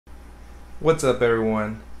What's up,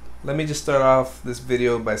 everyone? Let me just start off this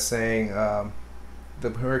video by saying the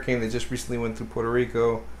hurricane that just recently went through Puerto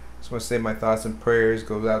Rico, just want to say my thoughts and prayers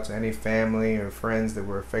goes out to any family or friends that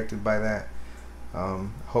were affected by that.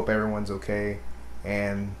 Hope everyone's okay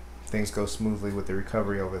and things go smoothly with the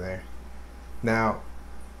recovery over there. Now,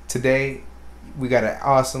 today we got an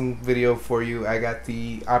awesome video for you. I got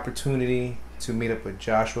the opportunity to meet up with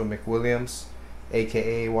Joshua McWilliams,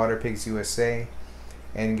 aka WaterpigsUSA,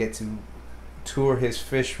 and get to tour his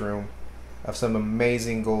fish room of some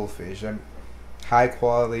amazing goldfish. High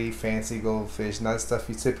quality, fancy goldfish, not stuff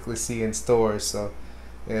you typically see in stores. So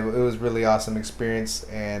it was really awesome experience,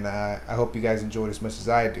 and I hope you guys enjoyed as much as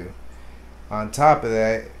I do. On top of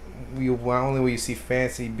that, not only will you see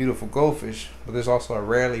fancy, beautiful goldfish, but there's also a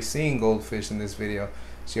rarely seen goldfish in this video.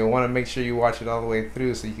 So you'll want to make sure you watch it all the way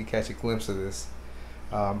through so you can catch a glimpse of this.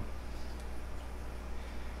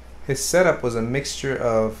 His setup was a mixture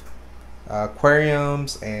of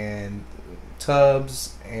aquariums and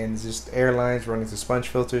tubs and just air lines running through sponge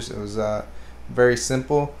filters. It was very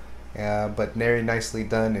simple, but very nicely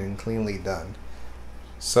done and cleanly done.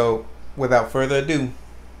 So without further ado,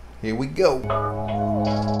 here we go.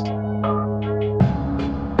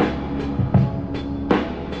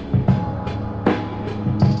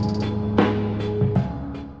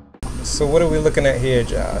 So what are we looking at here,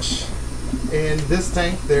 Josh? In this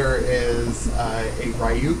tank there is a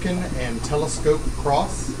Ryukin and telescope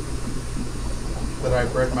cross that I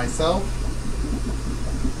bred myself.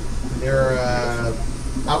 They're an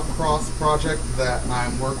outcross project that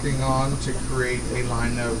I'm working on to create a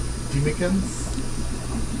line of Dumikins.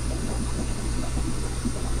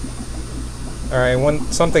 Alright,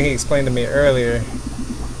 something he explained to me earlier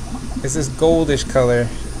is this goldish color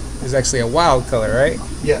is actually a wild color, right?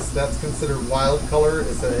 Yes, that's considered wild color.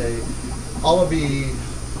 It's a olivey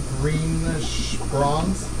greenish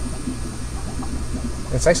bronze.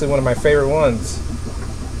 It's actually one of my favorite ones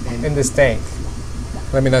in this tank.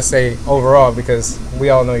 Let me not say overall, because we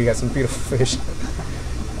all know you got some beautiful fish.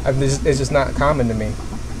 It's just not common to me.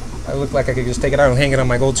 I look like I could just take it out and hang it on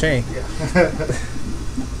my gold chain. Yeah.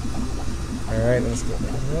 Alright, let's get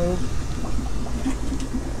that low.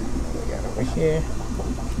 What we got over here?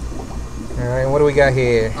 Alright, what do we got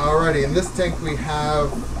here? Alrighty, in this tank we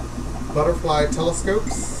have butterfly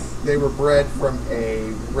telescopes. They were bred from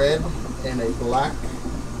a red and a black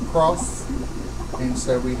cross, and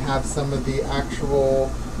so we have some of the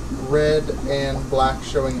actual red and black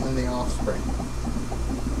showing in the offspring.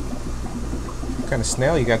 What kind of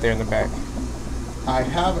snail you got there in the back? I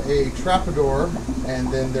have a Trappador,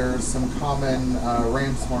 and then there's some common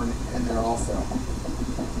ram's horn in there also.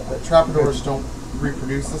 The Trappadors don't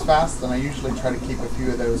reproduce as fast, and I usually try to keep a few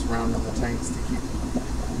of those around in the tanks to keep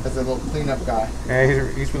as a little cleanup guy. Yeah,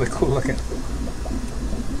 he's really cool looking.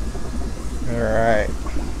 Alright.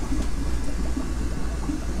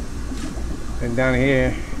 And down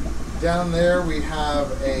here. Down there we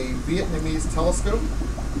have a Vietnamese telescope.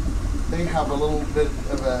 They have a little bit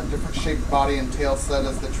of a different shaped body and tail set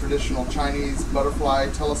as the traditional Chinese butterfly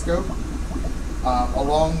telescope,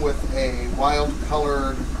 along with a wild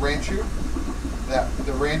colored Ranchu.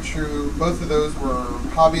 The Ranchu, both of those were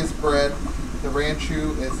hobbyist bred. The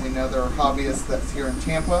Ranchu is another hobbyist that's here in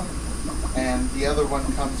Tampa, and the other one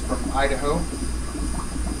comes from Idaho.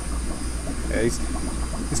 Yeah,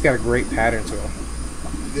 he's got a great pattern to him.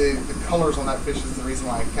 The colors on that fish is the reason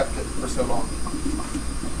why I kept it for so long.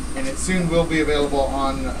 And it soon will be available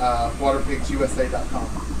on WaterpigsUSA.com.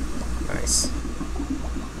 Nice.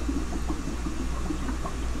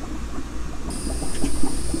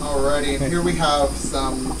 Alrighty, and here we have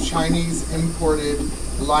some Chinese imported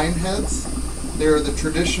lion heads. They're the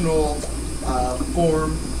traditional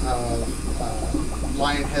form of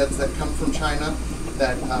lion heads that come from China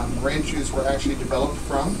that Ranchus were actually developed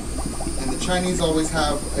from. And the Chinese always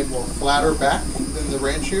have a more flatter back than the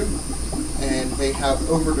Ranchu, and they have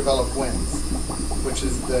overdeveloped wings, which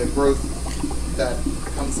is the growth that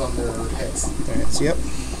comes on their heads. Yep.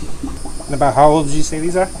 And about how old did you say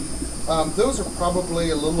these are? Those are probably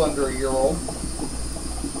a little under a year old.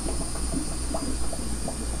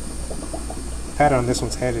 The pattern on this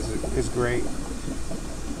one's head is great.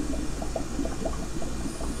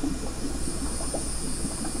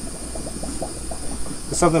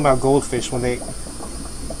 There's something about goldfish when they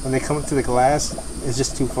come up to the glass, it's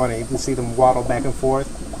just too funny. You can see them waddle back and forth.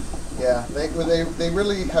 Yeah, they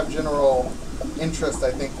really have general interest, I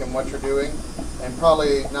think, in what you're doing, and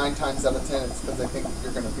probably 9 times out of 10 it's because they think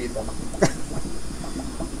you're going to feed them.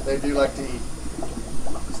 They do like to eat.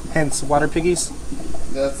 Hence, water piggies.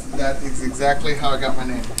 That is exactly how I got my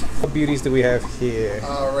name. What beauties do we have here?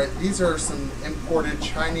 Alright, these are some imported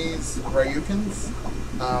Chinese Ryukins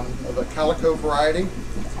of a calico variety.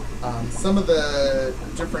 Some of the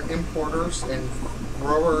different importers and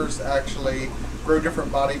growers actually grow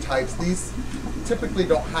different body types. These typically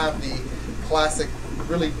don't have the classic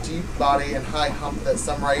really deep body and high hump that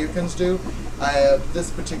some Ryukins do.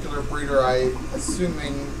 This particular breeder, I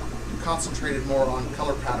assuming, concentrated more on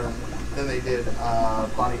color pattern than they did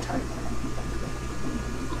body type.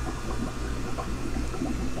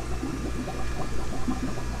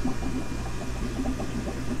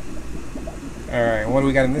 Alright, what do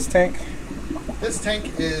we got in this tank? This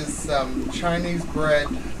tank is some Chinese bred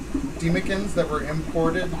Demikins that were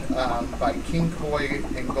imported by King Koi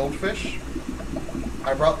and Goldfish.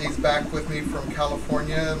 I brought these back with me from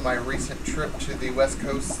California, my recent trip to the West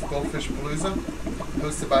Coast Goldfish Palooza,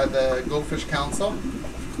 hosted by the Goldfish Council.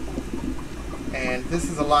 And this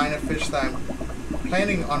is a line of fish that I'm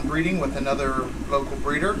planning on breeding with another local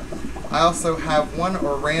breeder. I also have one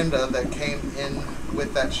Oranda that came in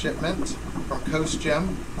with that shipment from Coast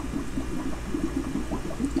Gem.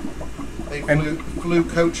 They flew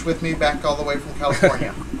coach with me back all the way from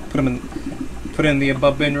California. Put in the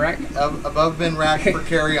above bin rack? Above bin rack for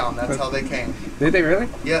carry-on. That's how they came. Did they really?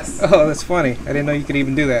 Yes. Oh, that's funny. I didn't know you could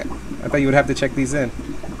even do that. I thought you would have to check these in.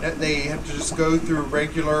 They have to just go through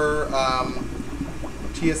regular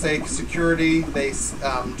TSA security. They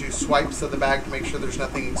do swipes of the bag to make sure there's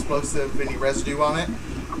nothing explosive, any residue on it,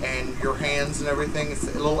 and your hands and everything. It's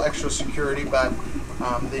a little extra security, but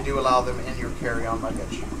they do allow them in your carry-on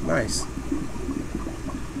luggage. Nice.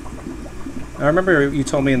 I remember you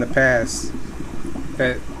told me in the past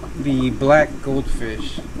that the black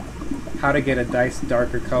goldfish, how to get a nice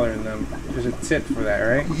darker color in them. There's a tip for that,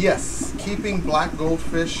 right? Yes, keeping black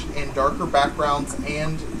goldfish in darker backgrounds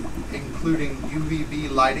and including UVB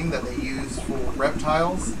lighting that they use for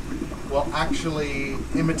reptiles will actually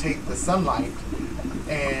imitate the sunlight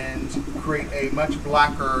and create a much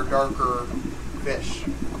blacker, darker fish.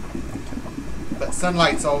 But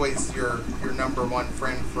sunlight's always your number one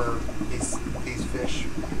friend for these fish.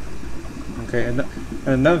 Okay, and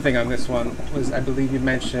another thing on this one was, I believe you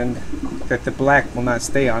mentioned that the black will not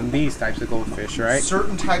stay on these types of goldfish, right?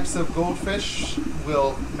 Certain types of goldfish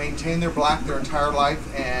will maintain their black their entire life,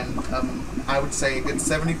 and I would say a good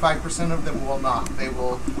 75% of them will not. They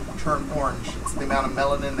will turn orange. It's the amount of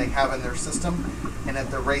melanin they have in their system, and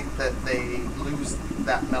at the rate that they lose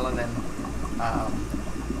that melanin,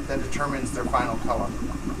 that determines their final color.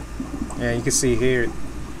 Yeah, you can see here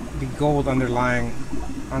the gold underlying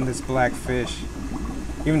on this black fish,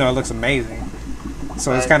 even though it looks amazing.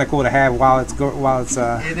 So it's kind of cool to have while it's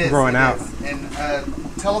growing out. And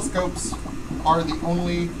telescopes are the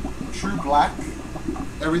only true black.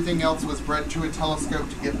 Everything else was bred to a telescope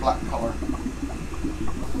to get black color.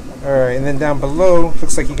 Alright, and then down below,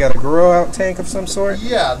 looks like you got a grow out tank of some sort?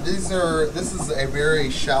 Yeah, this is a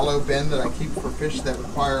very shallow bin that I keep for fish that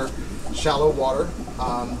require shallow water.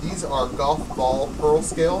 These are golf ball pearl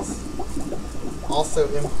scales, also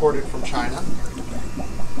imported from China.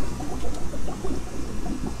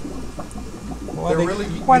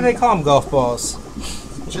 Why do they call them golf balls?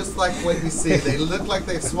 Just like what you see, they look like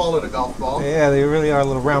they swallowed a golf ball. Yeah, they really are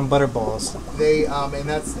little round butter balls. They and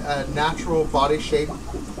that's a natural body shape.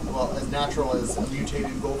 Well, as natural as a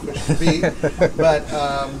mutated goldfish can be, but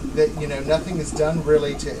that nothing is done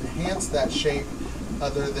really to enhance that shape,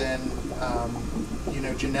 other than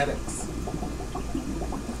genetics.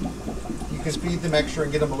 You can feed them extra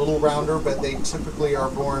and get them a little rounder, but they typically are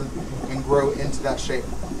born and grow into that shape.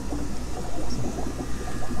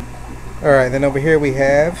 Alright, then over here we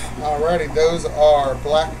have... Alrighty, those are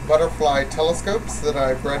black butterfly telescopes that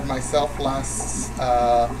I bred myself last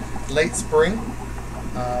late spring.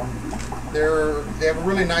 They have a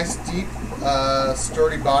really nice, deep,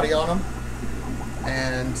 sturdy body on them,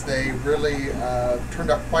 and they really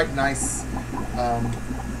turned out quite nice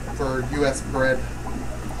for U.S. bred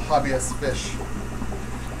hobbyist fish.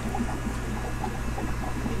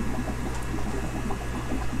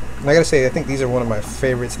 And I gotta say, I think these are one of my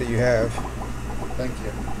favorites that you have. Thank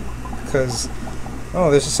you. Because,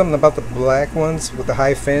 there's just something about the black ones with the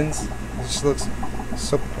high fins. It just looks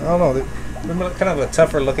so, I don't know, they're kind of a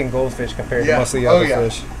tougher looking goldfish compared to most of the other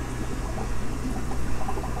fish.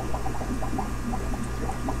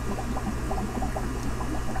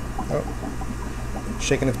 Oh,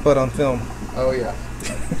 shaking its butt on film. Oh yeah.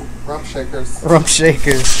 Rump shakers. Rump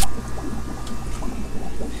shakers.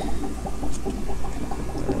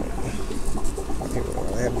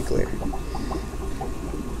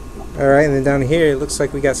 Alright, and then down here it looks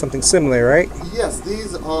like we got something similar, right? Yes,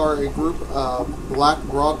 these are a group of black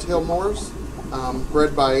broadtail moors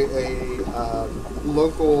bred by a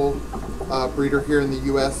local breeder here in the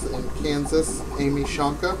U.S. in Kansas, Amy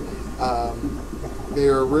Shanka. They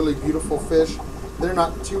are really beautiful fish. They're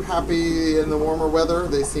not too happy in the warmer weather.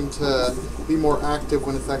 They seem to be more active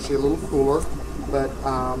when it's actually a little cooler. But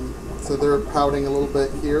so they're pouting a little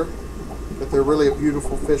bit here. But they're really a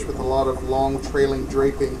beautiful fish with a lot of long, trailing,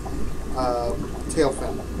 draping tail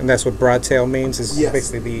fin. And that's what broadtail means? Is yes.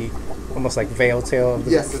 Basically the almost like veil tail of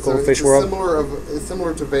the yes, goldfish world? It's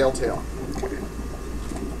similar to veil tail.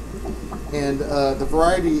 And the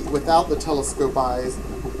variety without the telescope eyes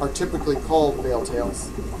are typically called veil tails.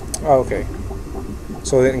 Oh, okay.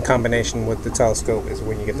 So in combination with the telescope is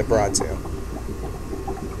when you get the broadtail.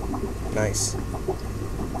 Nice.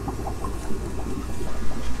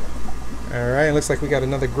 Alright, looks like we got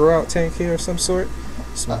another grow out tank here of some sort.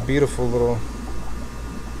 Some beautiful little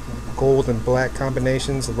gold and black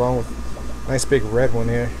combinations along with a nice big red one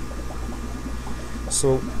here.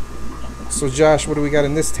 So Josh, what do we got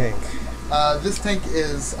in this tank? This tank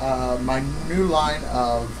is my new line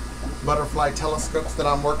of butterfly telescopes that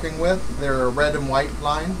I'm working with. They're a red and white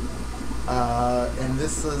line. And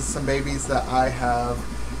this is some babies that I have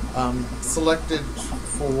selected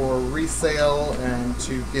for resale and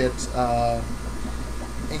to get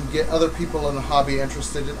other people in the hobby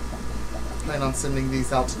interested. Plan on sending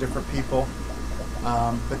these out to different people.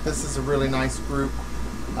 But this is a really nice group.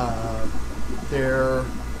 Their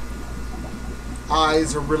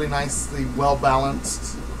eyes are really nicely well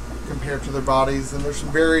balanced compared to their bodies, and they're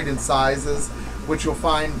some varied in sizes, which you'll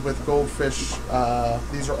find with goldfish.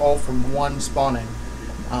 These are all from one spawning.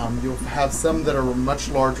 You'll have some that are much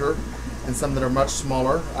larger and some that are much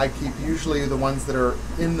smaller. I keep usually the ones that are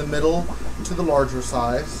in the middle to the larger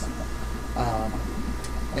size,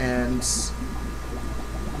 and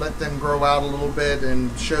let them grow out a little bit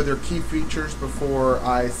and show their key features before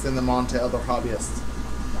I send them on to other hobbyists.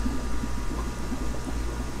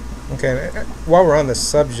 Okay, while we're on the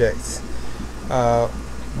subject,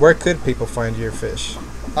 where could people find your fish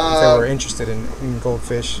if they were interested in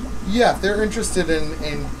goldfish? Yeah, if they're interested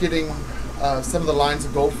in getting some of the lines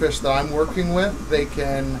of goldfish that I'm working with, they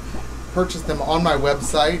can purchase them on my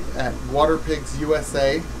website at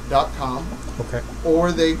WaterpigsUSA.com. Okay.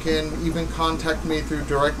 Or they can even contact me through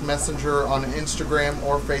direct messenger on Instagram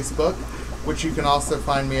or Facebook, which you can also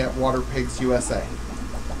find me at WaterpigsUSA.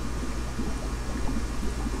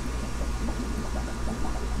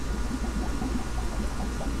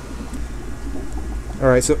 All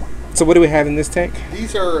right, so what do we have in this tank?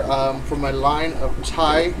 These are from my line of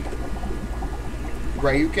Thai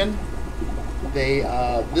Ryukin.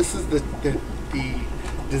 This is the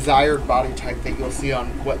desired body type that you'll see on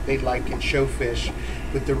what they like in showfish,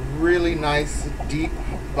 with the really nice deep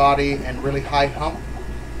body and really high hump.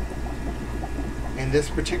 And this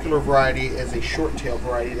particular variety is a short tail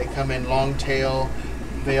variety. They come in long tail,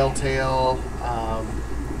 veil tail,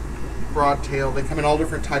 broad tail. They come in all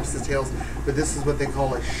different types of tails, but this is what they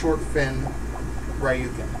call a short fin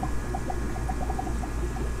Ryukin.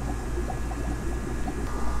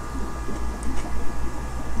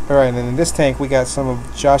 Alright, and then in this tank we got some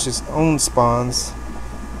of Josh's own spawns.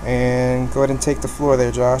 And go ahead and take the floor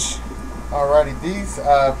there, Josh. Alrighty, these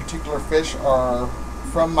particular fish are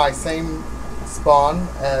from my same spawn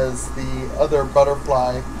as the other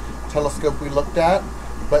butterfly telescope we looked at,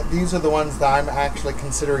 but these are the ones that I'm actually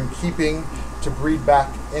considering keeping to breed back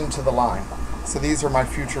into the line. So these are my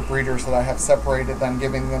future breeders that I have separated. I'm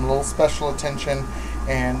giving them a little special attention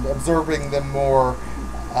and observing them more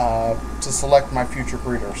to select my future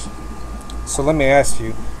breeders. So let me ask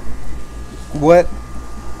you, what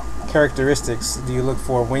characteristics do you look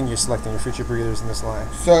for when you're selecting your future breeders in this line?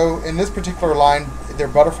 So in this particular line, they're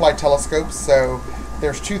butterfly telescopes. So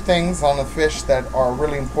there's two things on the fish that are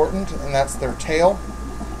really important, and that's their tail,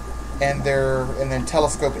 and then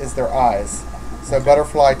telescope is their eyes. So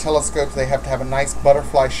butterfly telescopes, they have to have a nice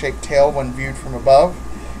butterfly-shaped tail when viewed from above,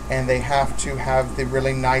 and they have to have the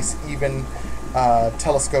really nice, even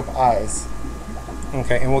telescope eyes.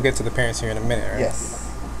 Okay, and we'll get to the parents here in a minute, right? Yes.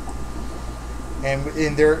 And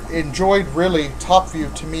they're enjoyed, really, top view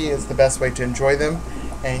to me is the best way to enjoy them,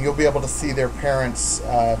 and you'll be able to see their parents'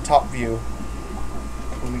 top view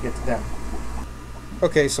when we get to them.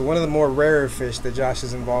 Okay, so one of the more rarer fish that Josh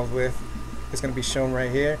is involved with is going to be shown right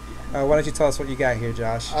here. Why don't you tell us what you got here,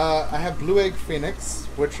 Josh? I have blue egg phoenix,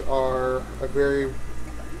 which are a very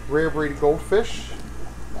rare breed goldfish.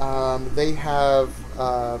 They have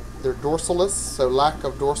they're dorsaless, so lack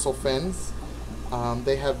of dorsal fins.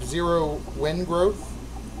 They have zero wind growth,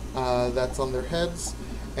 that's on their heads,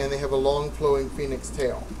 and they have a long flowing phoenix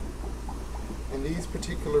tail. And these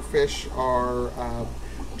particular fish are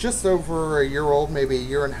just over a year old, maybe a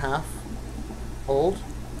year and a half old.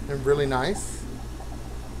 and really nice.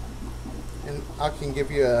 And I can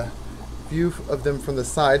give you a view of them from the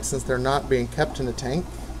side since they're not being kept in a tank.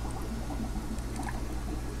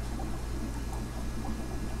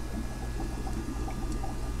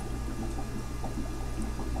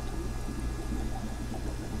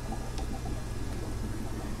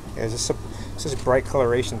 Yeah, just such bright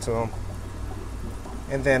coloration to them.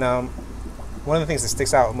 And then one of the things that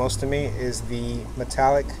sticks out most to me is the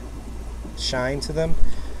metallic shine to them,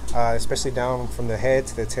 especially down from the head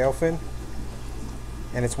to the tail fin.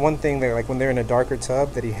 And it's one thing that, like, when they're in a darker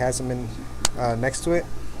tub that he has them in next to it,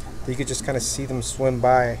 that you could just kind of see them swim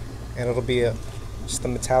by, and it'll be just a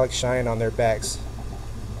metallic shine on their backs.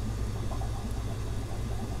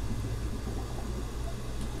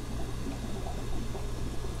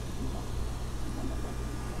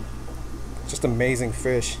 Just amazing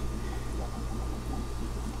fish.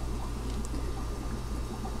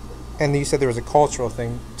 And you said there was a cultural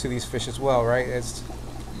thing to these fish as well, right?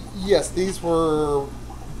 Yes, these were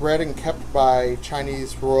bred and kept by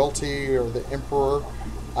Chinese royalty or the emperor,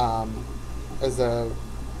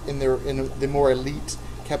 in the more elite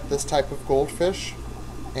kept this type of goldfish.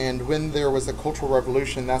 And when there was a cultural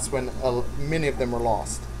revolution, that's when many of them were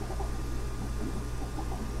lost.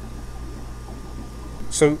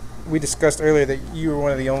 So we discussed earlier that you were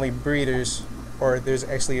one of the only breeders, or there's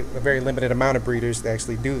actually a very limited amount of breeders that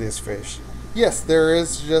actually do this fish. Yes, there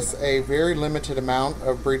is just a very limited amount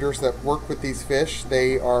of breeders that work with these fish.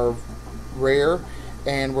 They are rare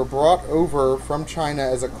and were brought over from China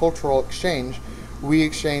as a cultural exchange. We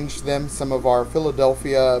exchanged them some of our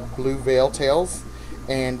Philadelphia blue veil tails,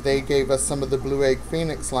 and they gave us some of the blue egg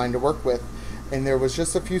phoenix line to work with. And there was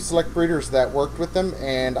just a few select breeders that worked with them,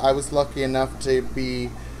 and I was lucky enough to be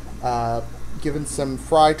given some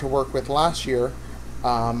fry to work with last year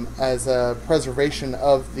as a preservation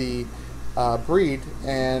of the breed,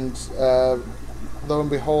 and lo and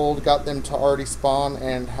behold, got them to already spawn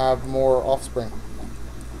and have more offspring.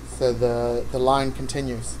 So the line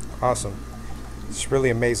continues. Awesome. It's really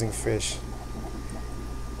amazing fish.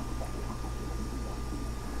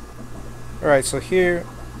 Alright, so here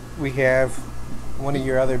we have one of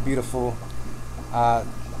your other beautiful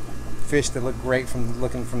fish that look great from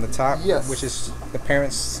looking from the top. Yes. Which is the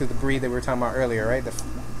parents to the breed that we were talking about earlier, right?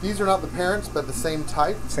 These are not the parents, but the same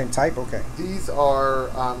type. Same type? Okay. These are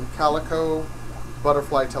calico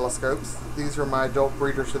butterfly telescopes. These are my adult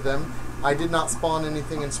breeders of them. I did not spawn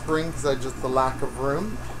anything in spring because I just the lack of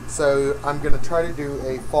room. So I'm going to try to do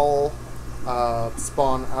a fall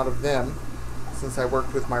spawn out of them, since I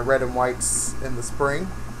worked with my red and whites in the spring.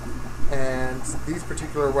 And these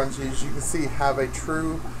particular ones, as you can see, have a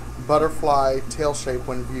true butterfly tail shape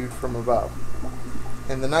when viewed from above.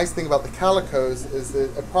 And the nice thing about the calicos is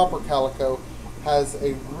that a proper calico has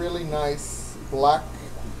a really nice black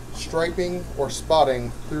striping or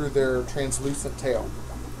spotting through their translucent tail,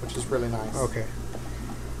 which is really nice. Okay.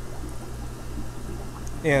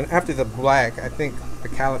 And after the black, I think the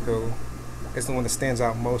calico is the one that stands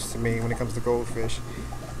out most to me when it comes to goldfish.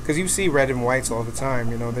 Because you see red and whites all the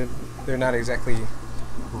time, you know, they're not exactly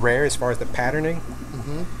rare as far as the patterning.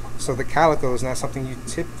 Mm-hmm. So the calico is not something you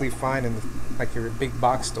typically find in like your big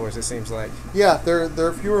box stores, it seems like. Yeah,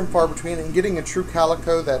 they're fewer and far between, and getting a true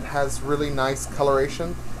calico that has really nice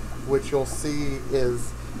coloration, which you'll see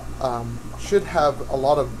is should have a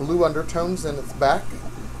lot of blue undertones in its back,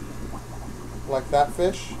 like that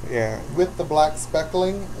fish. Yeah. With the black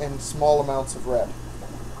speckling and small amounts of red.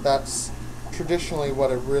 That's traditionally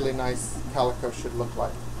what a really nice calico should look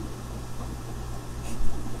like.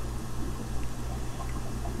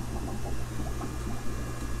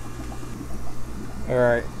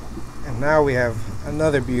 Alright, and now we have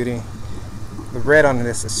another beauty. The red on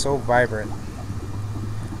this is so vibrant.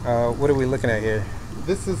 What are we looking at here?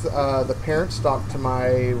 This is the parent stock to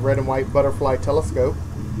my red and white butterfly telescope.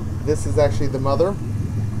 This is actually the mother,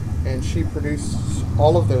 and she produced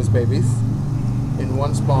all of those babies in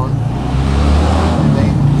one spawn. And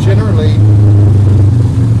they generally...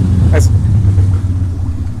 That's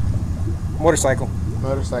motorcycle.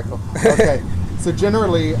 Motorcycle. Okay. So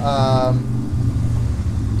generally,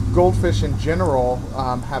 goldfish in general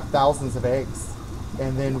have thousands of eggs,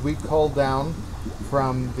 and then we cull down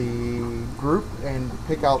from the group and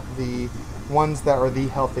pick out the ones that are the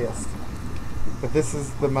healthiest. But this is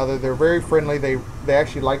the mother. They're very friendly. They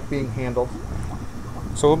actually like being handled.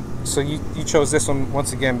 So you chose this one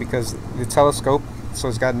once again because the telescope, so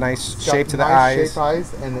it's got nice shape to the eyes. Nice shape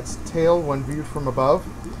eyes, and its tail, when viewed from above,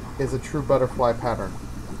 is a true butterfly pattern.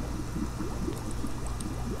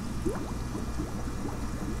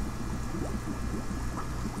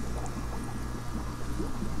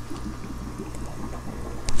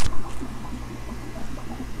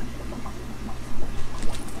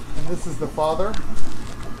 This is the father.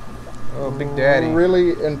 Oh, Big Daddy.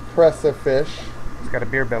 Really impressive fish. He's got a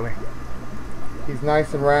beer belly. He's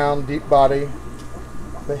nice and round, deep body,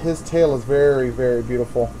 but his tail is very, very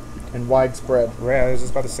beautiful and widespread. Yeah, I was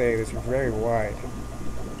just about to say, it's very wide.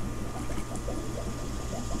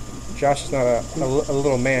 Josh is not a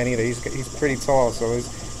little man either. He's pretty tall, so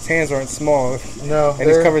his hands aren't small. No, and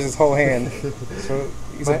he covers his whole hand. So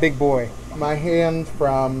he's a big boy. My hand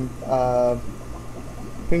from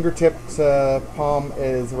fingertip to palm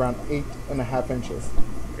is around 8.5 inches.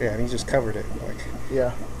 Yeah, and he just covered it.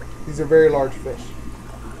 Yeah, these are very large fish.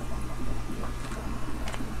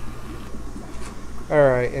 All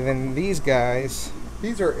right, and then these guys.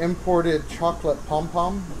 These are imported chocolate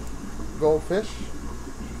pom-pom goldfish.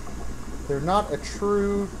 They're not a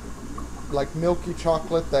true, like, milky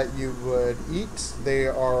chocolate that you would eat. They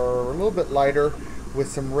are a little bit lighter with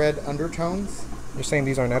some red undertones. You're saying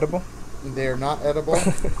these aren't edible? They're not edible.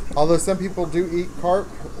 Although some people do eat carp,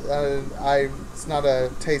 it's not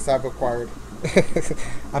a taste I've acquired.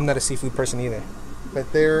 I'm not a seafood person either.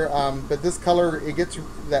 But they're, but this color, it gets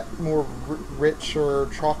that more richer,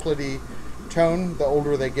 chocolatey tone the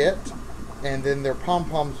older they get, and then their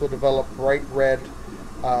pom-poms will develop bright red,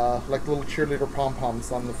 like little cheerleader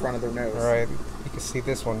pom-poms on the front of their nose. All right, you can see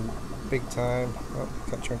this one big time. Oh,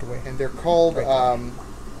 got turned away. And they're called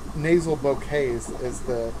nasal bouquets is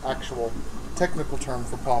the actual technical term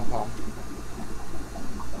for pom-pom.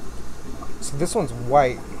 So this one's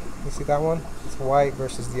white. You see that one? It's white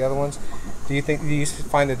versus the other ones. Do you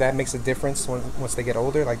find that makes a difference once they get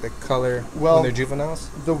older, like the color when they're juveniles?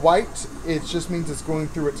 The white, it just means it's going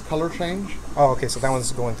through its color change. Oh, okay, so that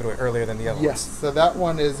one's going through it earlier than the other ones. Yes, so that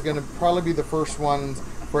one is going to probably be the first one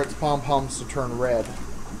for its pom-poms to turn red.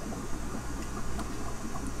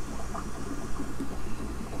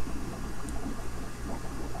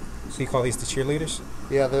 So you call these the cheerleaders?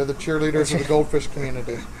 Yeah, they're the cheerleaders of the goldfish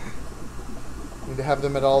community. Need to have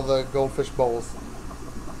them at all the goldfish bowls.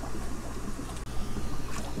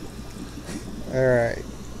 Alright,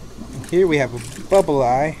 here we have a bubble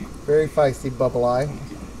eye. Very feisty bubble eye.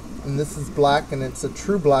 And this is black, and it's a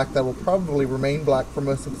true black that will probably remain black for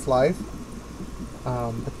most of its life.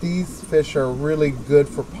 But these fish are really good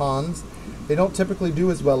for ponds. They don't typically do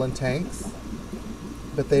as well in tanks,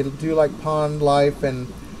 but they do like pond life, and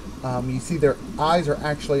you see their eyes are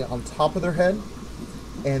actually on top of their head,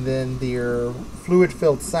 and then their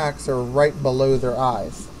fluid-filled sacs are right below their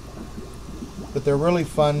eyes. But they're really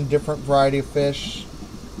fun, different variety of fish,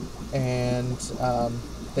 and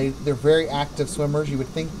they're very active swimmers. You would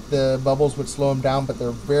think the bubbles would slow them down, but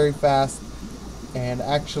they're very fast and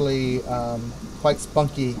actually quite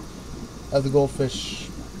spunky of the goldfish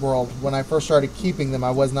world. When I first started keeping them,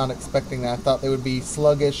 I was not expecting that. I thought they would be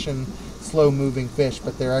sluggish and slow-moving fish,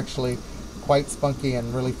 but they're actually quite spunky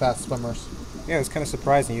and really fast swimmers. Yeah, it's kind of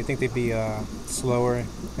surprising. You'd think they'd be slower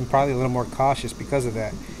and probably a little more cautious because of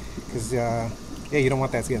that. Because, yeah, you don't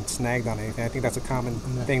want that getting snagged on anything. I think that's a common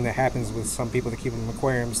thing that happens with some people that keep them in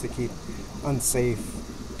aquariums, to keep unsafe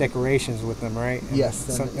decorations with them, right? And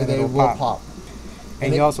yes, and they will pop.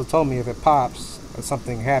 And you also told me if it pops,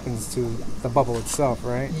 something happens to the bubble itself,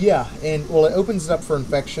 right? Yeah, and well, it opens it up for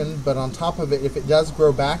infection, but on top of it, if it does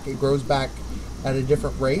grow back, it grows back at a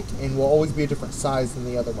different rate and will always be a different size than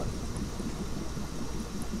the other one.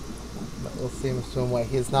 But we'll see him swim away.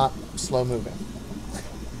 He is not slow moving.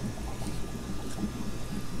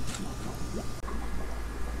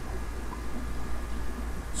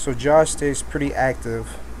 So Josh stays pretty active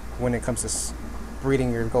when it comes to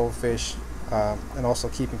breeding your goldfish, and also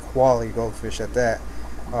keeping quality goldfish at that.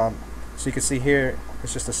 So you can see here,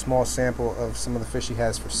 it's just a small sample of some of the fish he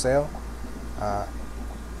has for sale. But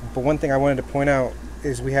one thing I wanted to point out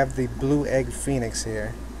is we have the blue egg phoenix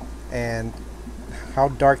here, and how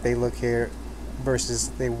dark they look here versus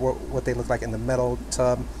what they look like in the metal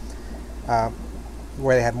tub,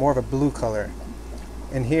 where they have more of a blue color.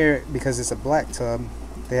 And here, because it's a black tub,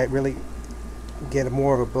 they really get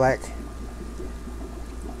more of a black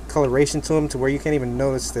coloration to them, to where you can't even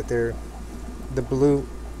notice that they're the blue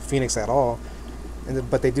phoenix at all.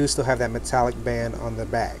 But they do still have that metallic band on the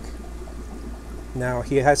back. Now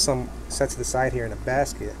he has some set to the side here in a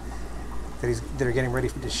basket that they're getting ready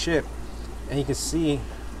to ship, and you can see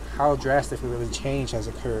how drastically the change has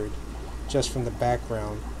occurred just from the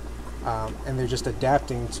background, and they're just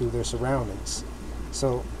adapting to their surroundings.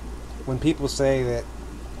 So when people say that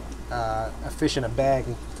a fish in a bag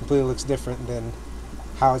completely looks different than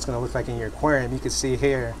how it's going to look like in your aquarium, you can see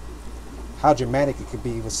here how dramatic it could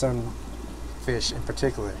be with some fish in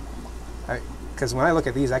particular. Because when I look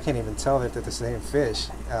at these, I can't even tell that they're the same fish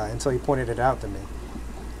until you pointed it out to me.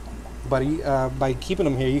 But by keeping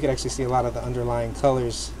them here, you can actually see a lot of the underlying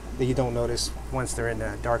colors that you don't notice once they're in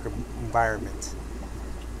a darker environment.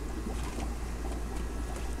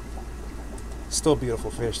 Still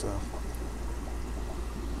beautiful fish, though.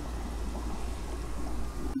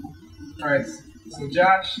 All right. So,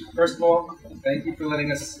 Josh, first of all, thank you for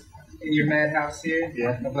letting us in your madhouse here.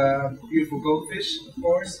 Yeah. Of a beautiful goldfish, of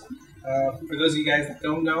course. For those of you guys that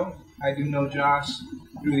don't know, I do know Josh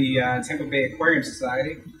through the Tampa Bay Aquarium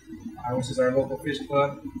Society, which is our local fish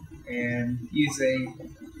club, and he's a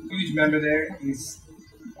huge member there. He's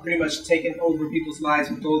pretty much taken over people's lives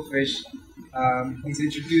with goldfish. He's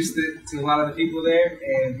introduced it to a lot of the people there,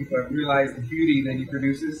 and people have realized the beauty that he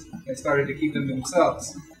produces and started to keep them to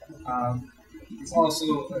themselves. He's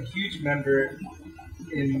also a huge member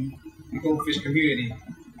in the goldfish community.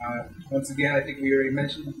 Once again, I think we already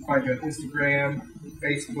mentioned, you can find you on Instagram,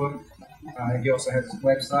 Facebook. He also has his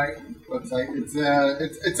website.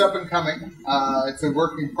 It's up and coming. It's a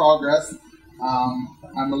work in progress.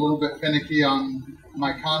 I'm a little bit finicky on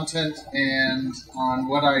my content and on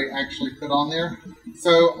what I actually put on there.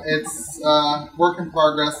 So it's work in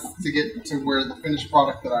progress to get to where the finished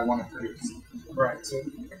product that I want to produce. Right. So,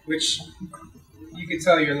 which you can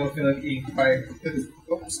tell you're a little finicky by,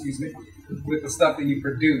 with the stuff that you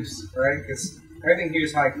produce, right? Because everything here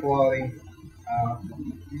is high quality.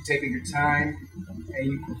 You've taken your time and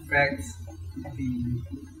you perfect the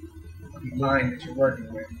line that you're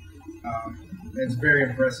working with. It's very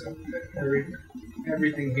impressive.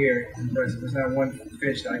 Everything here is impressive. There's not one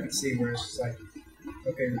fish that I can see where it's just like,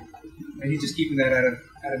 okay, and he's just keeping that out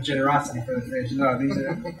of generosity for the fish. No, these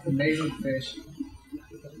are amazing fish,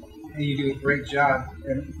 and you do a great job.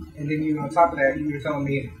 And then you, on top of that, you were telling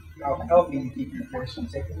me how healthy you keep your fish and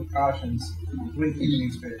take the precautions when keeping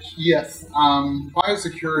these fish. Yes,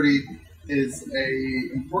 biosecurity is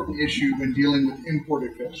an important issue when dealing with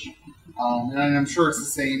imported fish. And I'm sure it's the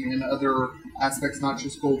same in other aspects, not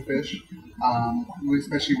just goldfish,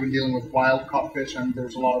 especially when dealing with wild caught fish. I mean,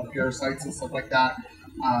 there's a lot of parasites and stuff like that.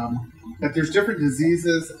 But there's different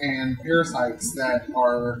diseases and parasites that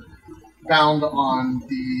are found on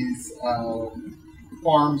these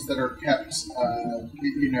farms that are kept,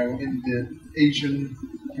 in the Asian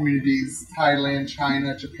communities. Thailand,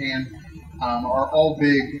 China, Japan are all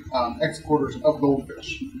big exporters of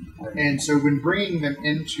goldfish. And so when bringing them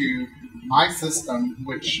into my system,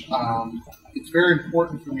 which it's very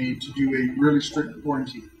important for me to do a really strict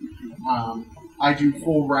quarantine. I do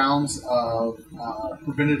full rounds of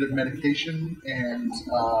preventative medication and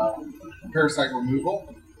parasite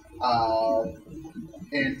removal.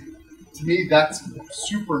 And to me, that's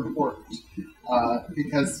super important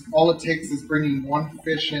because all it takes is bringing one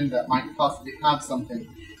fish in that might possibly have something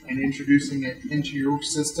and introducing it into your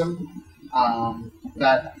system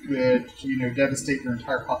that could, devastate your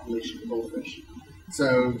entire population of goldfish.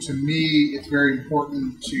 So to me, it's very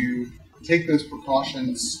important to take those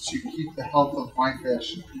precautions to keep the health of my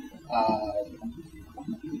fish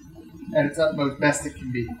at its utmost best it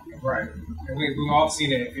can be. Right. And we've all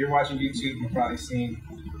seen it. If you're watching YouTube, you've probably seen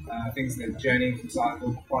things that Jenny from Solid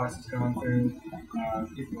Aqua has gone through,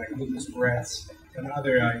 people like Lucas Bretts and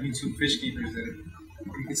other YouTube fish keepers that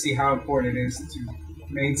you can see how important it is to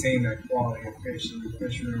maintain that quality of fish in the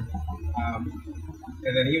fish room.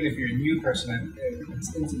 And then even if you're a new person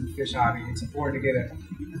that's into the fish hobby, it's important to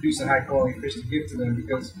produce a high quality fish to give to them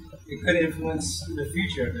because it could influence the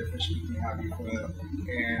future of their fish keeping hobby for them.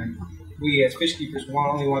 And we as fish keepers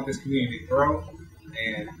only want this community to grow.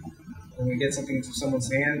 And when we get something into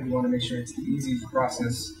someone's hand, we want to make sure it's the easiest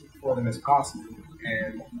process for them as possible.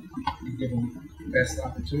 And we give them the best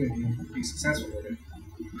opportunity to be successful with it.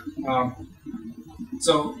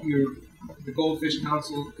 So the Goldfish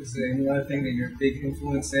Council is another thing that you're a big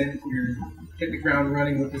influence in. You're hit the ground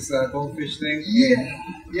running with this goldfish thing.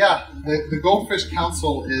 Yeah. The Goldfish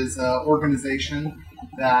Council is an organization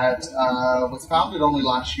that was founded only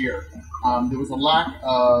last year. There was a lack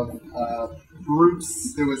of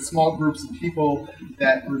groups. There was small groups of people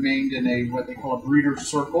that remained in what they call a breeder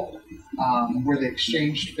circle, where they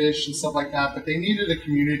exchanged fish and stuff like that. But they needed a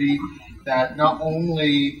community that not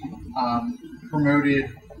only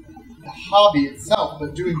promoted the hobby itself,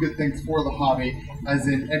 but doing good things for the hobby, as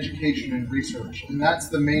in education and research. And that's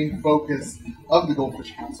the main focus of the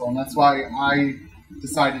Goldfish Council. And that's why I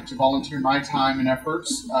decided to volunteer my time and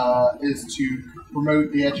efforts, is to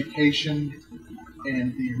promote the education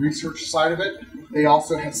and the research side of it. They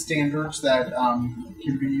also have standards that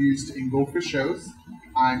can be used in goldfish shows.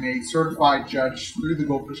 I'm a certified judge through the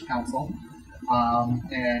Goldfish Council,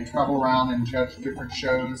 and travel around and judge different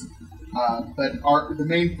shows But the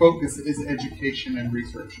main focus is education and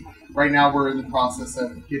research. Right now we're in the process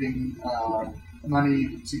of getting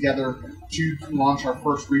money together to launch our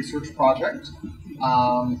first research project.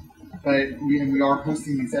 But we are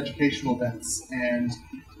hosting these educational events, and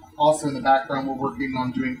also in the background we're working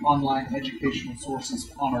on doing online educational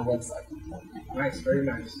sources on our website. Nice, very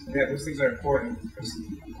nice. Yeah, those things are important because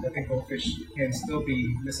I think goldfish can still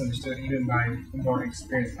be misunderstood even by more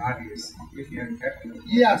experienced hobbyists if you haven't kept them.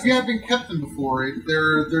 Yeah, if you haven't kept them before,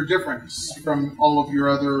 they're different from all of your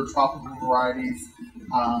other tropical varieties.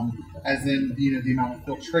 As in, the amount of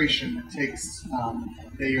filtration it takes.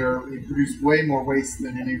 They produce way more waste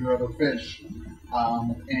than any of your other fish.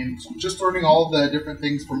 And just learning all the different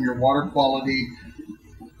things from your water quality,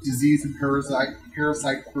 disease and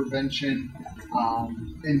parasite prevention,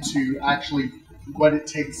 into actually what it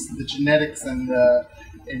takes, the genetics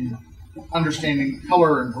and understanding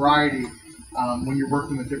color and variety when you're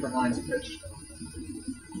working with different lines of fish.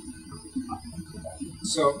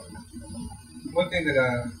 So, one thing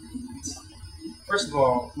that, first of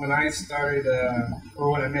all, when I started,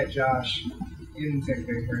 or when I met Josh in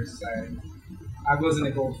Technical Society, I wasn't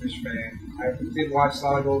a goldfish fan. I did watch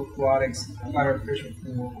Solid Gold Aquatics. I thought her fish were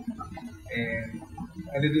cool, and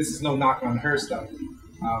this is no knock on her stuff.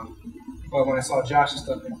 But when I saw Josh's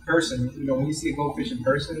stuff in person, when you see a goldfish in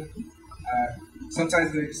person,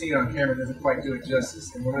 sometimes seeing it on camera doesn't quite do it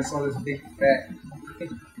justice. And when I saw this big fat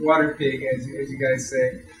water pig, as you guys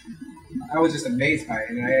say, I was just amazed by it,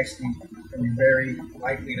 and I actually am very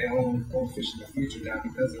likely to own goldfish in the future now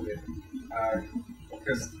because of it.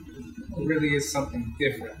 Because it really is something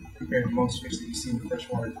different compared to most fish that you see in the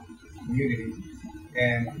freshwater community.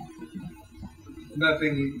 And another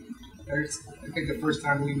thing, I think the first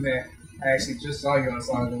time we met, I actually just saw you on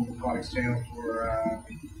Solid Gold Aquatics channel for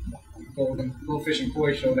Goldfish and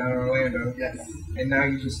Koi show down in Orlando. Yes. And now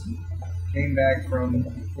you just came back from,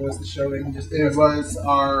 what was the show that you just did? It was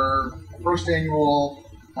our first annual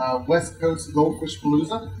West Coast Goldfish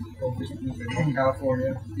Palooza. Goldfish Palooza in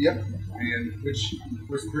California. Yep. And which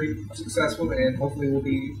was pretty successful, and hopefully will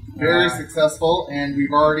be very successful. And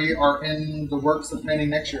we've already are in the works of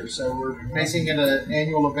planning next year, so we're making it an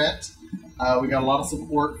annual event. We got a lot of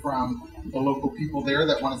support from the local people there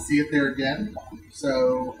that want to see it there again.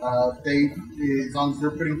 So as long as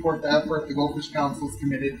they're putting forth the effort, the Goldfish Council is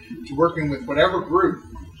committed to working with whatever group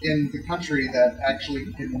in the country that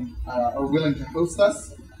actually are willing to host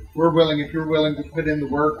us. We're willing, if you're willing to put in the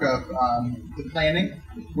work of the planning,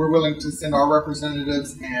 we're willing to send our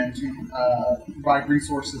representatives and to provide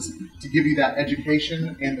resources to give you that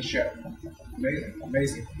education and the show. Amazing,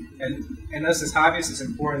 amazing. And us as hobbyists, it's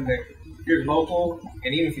important that if you're local,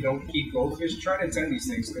 and even if you don't keep goldfish, try to attend these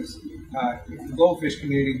things, because if the goldfish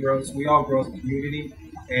community grows, we all grow as a community.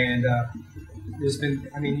 And there's been,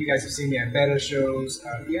 you guys have seen me at betta shows.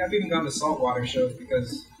 I've even gone to saltwater shows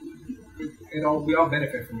because we all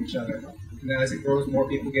benefit from each other. And as it grows, more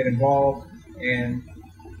people get involved, and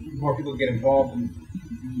more people get involved, and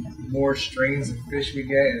more strains of fish we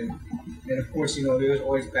get. And of course, there's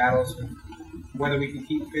always battles with whether we can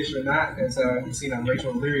keep fish or not, as you've seen on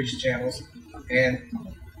Rachel Leary's channels. And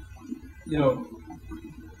the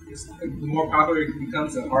more popular it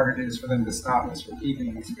becomes, the harder it is for them to stop us from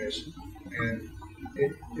keeping these fish. And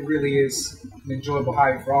it really is an enjoyable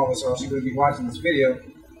hobby for all of us, or else you wouldn't be watching this video.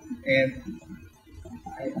 And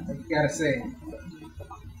I gotta say,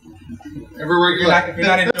 everywhere if you're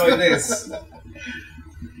not enjoying this,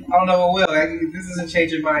 I don't know what will. This doesn't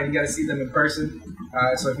change your mind. You gotta see them in person.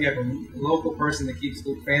 So if you have a local person that keeps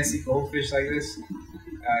fancy goldfish like this,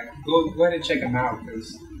 go ahead and check them out,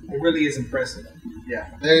 because it really is impressive. Yeah,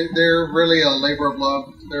 they're really a labor of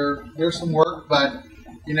love. There's some work, but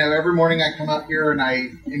every morning I come up here and I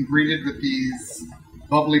am greeted with these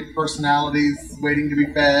bubbly personalities waiting to be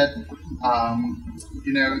fed. And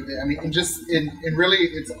really,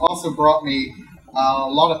 it's also brought me a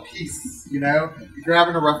lot of peace. If you're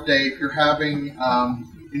having a rough day, if you're having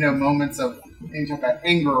moments of any type of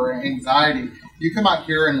anger or anxiety, you come out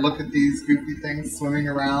here and look at these goofy things swimming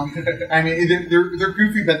around. They're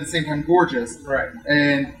goofy, but at the same time gorgeous. Right.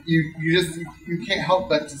 And you can't help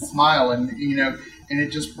but to smile, and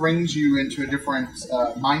it just brings you into a different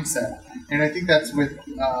mindset. And I think that's with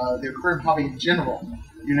the aquarium hobby in general.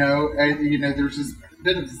 There's this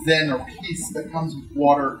bit of zen or peace that comes with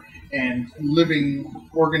water and living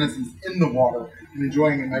organisms in the water and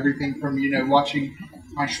enjoying them. Everything from watching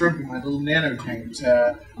my shrimp in my little nano tank,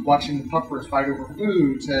 to watching the puffers fight over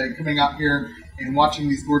food, to coming out here and watching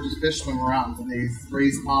these gorgeous fish swim around in these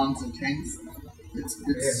raised ponds and tanks.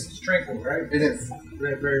 It's tranquil, right? It is.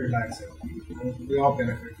 Very, very relaxing. We all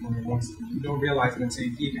benefit from it once you don't realize it until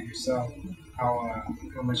you keep it yourself. How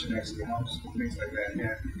much it actually helps, things like that.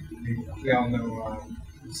 Yeah, we all know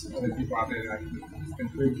other people out there that it's been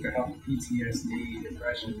proved to help PTSD,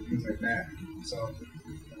 depression, things like that. So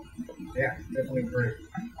yeah, definitely great.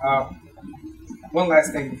 One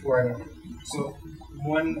last thing before I go. So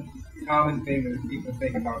one common thing that people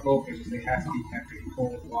think about goldfish is they have to be kept in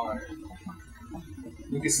cold water.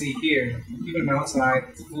 You can see here, even outside,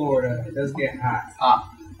 it's Florida, it does get hot.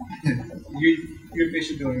 Your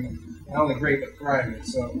fish are doing not only great but thriving.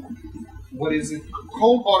 So, what is it?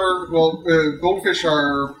 Cold water. Well, goldfish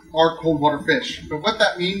are cold water fish, but what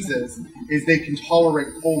that means is they can tolerate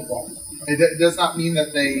cold water. It does not mean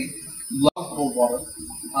that they love cold water.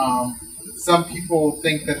 Some people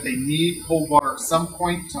think that they need cold water at some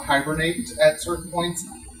point to hibernate at certain points.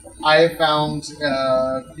 I have found,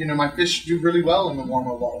 my fish do really well in the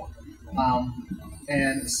warmer water.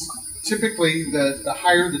 And typically, the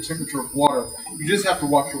higher the temperature of water, you just have to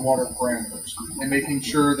watch your water parameters and making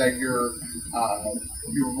sure that your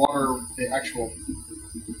water, the actual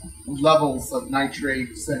levels of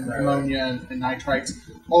nitrates and ammonia and nitrites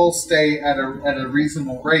all stay at a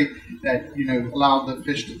reasonable rate that allow the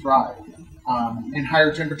fish to thrive. In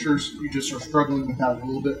higher temperatures, you just are struggling with that a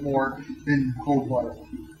little bit more than cold water.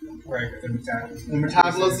 Right, the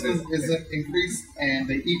metabolism is increased and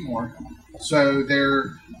they eat more, so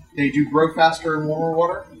they do grow faster in warmer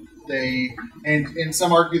water. And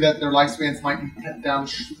some argue that their lifespans might be cut down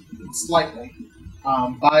slightly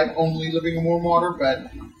by only living in warm water. But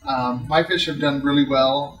my fish have done really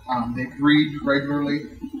well. They breed regularly,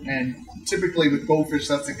 and typically with goldfish,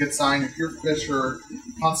 that's a good sign. If your fish are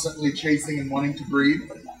constantly chasing and wanting to breed,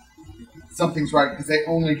 something's right, because they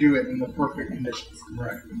only do it in the perfect conditions.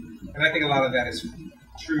 Right. And I think a lot of that is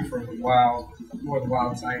true for the wild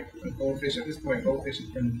type of goldfish. At this point, goldfish has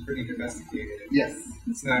been pretty domesticated. Yes.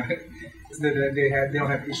 It's not. It's that they don't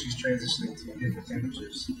have issues transitioning to different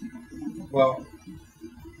temperatures. Well,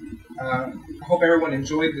 I hope everyone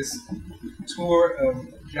enjoyed this tour of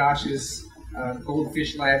Josh's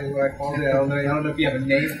Goldfish Lab is what I call it. I don't know if you have a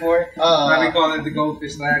name for it. Might be calling it the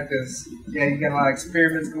Goldfish Lab because you got a lot of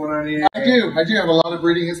experiments going on here. I do have a lot of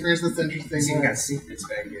breeding experience. That's interesting. So you got secrets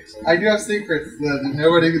back here. So. I do have secrets.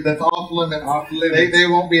 Nobody that's off limits. Off limits. They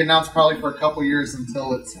won't be announced probably for a couple years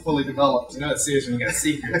until it's fully developed. You know it's serious when you got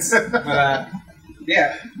secrets. But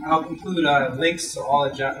yeah, I'll include links to all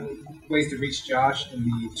the ways to reach Josh in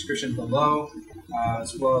the description below,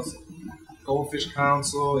 as well as Goldfish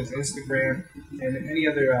Council, his Instagram, and any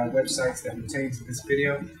other websites that pertain to this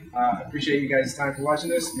video. I appreciate you guys' time for watching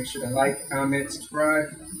this. Make sure to like, comment, subscribe,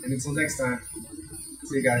 and until next time,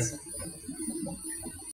 see you guys.